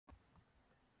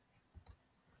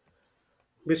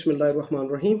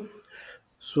Bismillahirrahmanirrahim.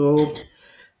 So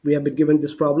we have been given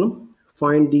this problem.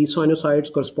 Find the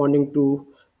sinusoids corresponding to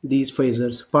these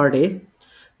phasors. Part A,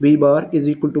 V bar is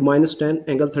equal to minus 10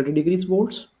 angle 30 degrees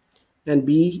volts. And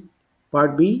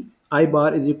part B, I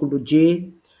bar is equal to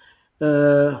J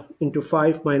into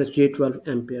 5 minus J 12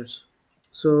 amperes.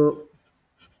 So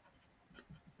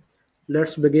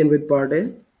let's begin with part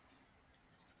A.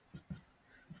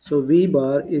 So V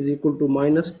bar is equal to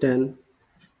minus 10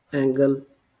 angle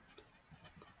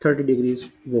 30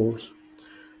 degrees volts,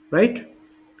 right?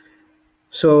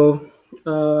 So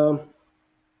uh,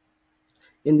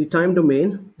 in the time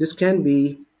domain, this can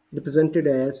be represented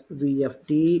as V of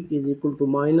t is equal to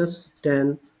minus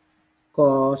 10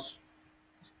 cos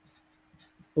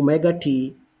omega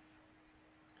t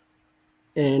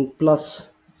and plus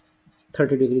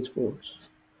 30 degrees volts.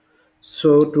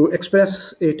 So to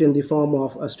express it in the form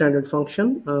of a standard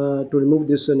function, to remove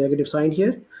this negative sign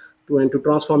here, and to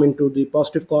transform into the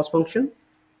positive cos function,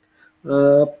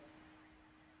 uh,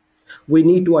 we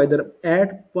need to either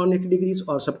add 180 degrees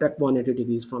or subtract 180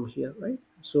 degrees from here, right?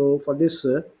 So for this,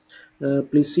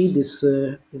 please see this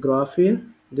graph here.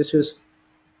 This is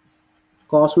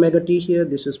cos omega t here,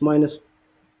 this is minus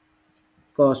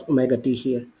cos omega t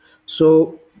here.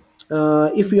 So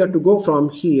if we are to go from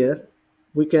here,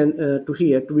 we can to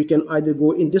here, we can either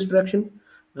go in this direction,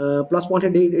 plus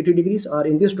 180 degrees, or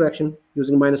in this direction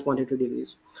using minus 180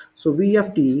 degrees. So v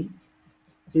of t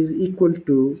is equal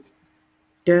to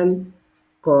 10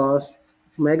 cos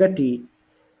omega t,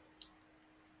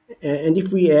 and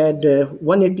if we add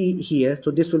 180 here,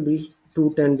 so this will be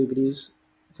 210 degrees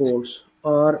volts,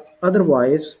 or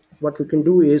otherwise what we can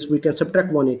do is we can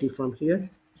subtract 180 from here.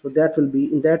 So that will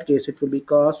be, in that case, it will be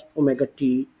cos omega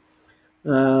t.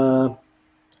 uh,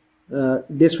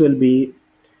 this will be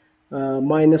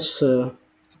minus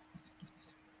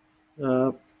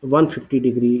 150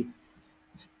 degree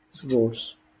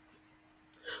volts.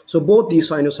 So both these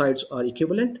sinusoids are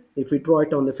equivalent. If we draw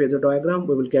it on the phasor diagram,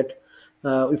 we will get,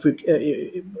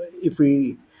 if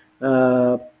we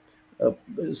uh,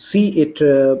 see it,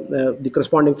 the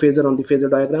corresponding phasor on the phasor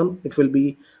diagram, it will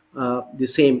be the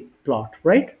same plot,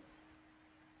 right?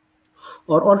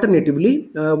 Or alternatively,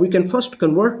 we can first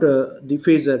convert the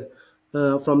phasor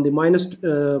from the minus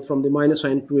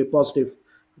sign to a positive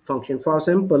function. For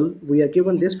example, we are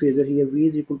given this phasor here, v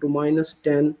is equal to minus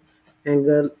 10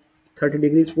 angle 30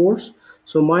 degrees volts.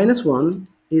 So minus 1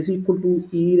 is equal to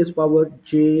e raised power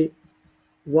j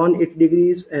 180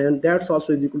 degrees, and that's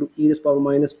also is equal to e raised power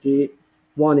minus j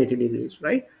 180 degrees,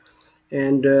 right?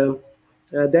 And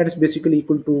that is basically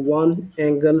equal to 1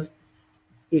 angle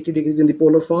 80 degrees in the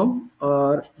polar form,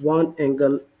 or 1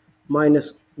 angle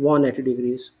minus 180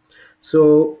 degrees.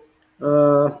 So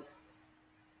uh,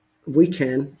 we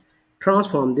can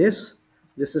transform this.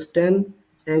 This is 10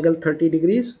 angle 30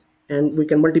 degrees, and we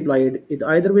can multiply it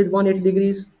either with 180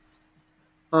 degrees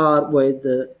or with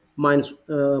minus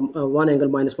 1 angle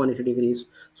minus 180 degrees.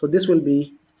 So this will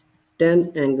be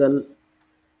 10 angle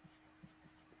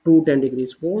 210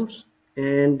 degrees volts,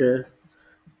 and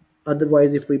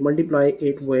otherwise if we multiply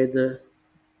it with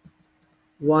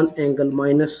 1 angle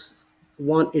minus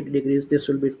 180 degrees, this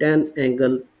will be 10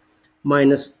 angle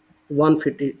minus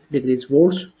 150 degrees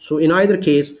volts. So in either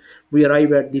case, we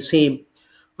arrive at the same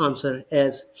answer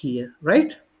as here,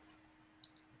 right?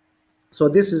 So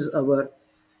this is our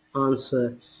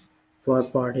answer for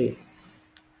part A.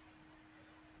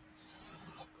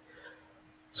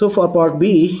 So for part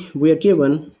B, we are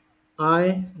given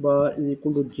I bar is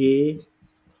equal to J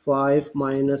 5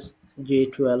 minus J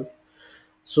 12.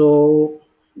 So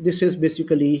this is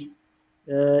basically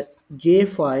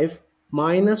j5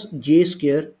 minus j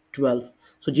square 12.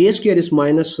 So j square is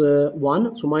minus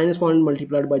 1. So minus 1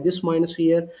 multiplied by this minus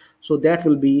here. So that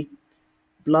will be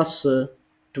plus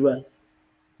 12,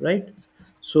 right?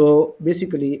 So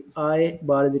basically I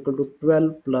bar is equal to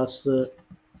 12 plus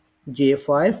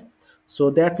j5.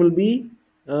 So that will be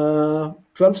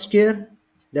 12 square,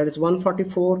 that is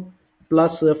 144,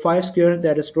 plus 5 square,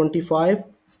 that is 25,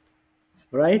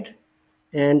 right?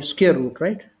 And square root,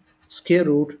 right? Square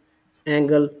root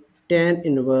angle tan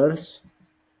inverse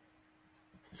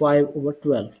 5 over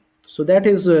 12. So that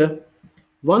is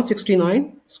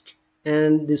 169,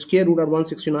 and the square root of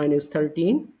 169 is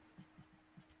 13,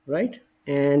 right?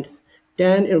 And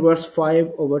tan inverse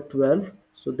 5 over 12,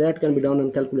 so that can be done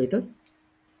on calculator.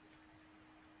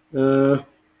 uh,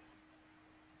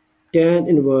 Tan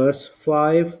inverse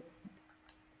 5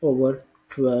 over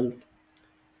 12,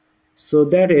 so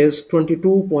that is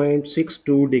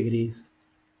 22.62 degrees.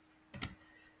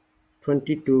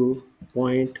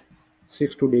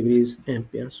 22.62 degrees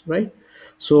amperes, right?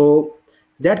 So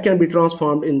That can be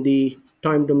transformed in the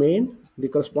time domain. The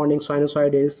corresponding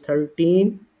sinusoid is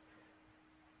 13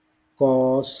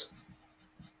 cos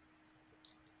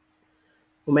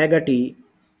omega t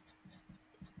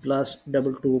plus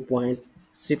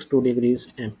 22.62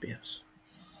 degrees amperes.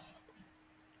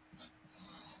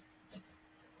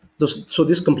 So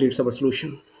this completes our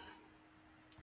solution.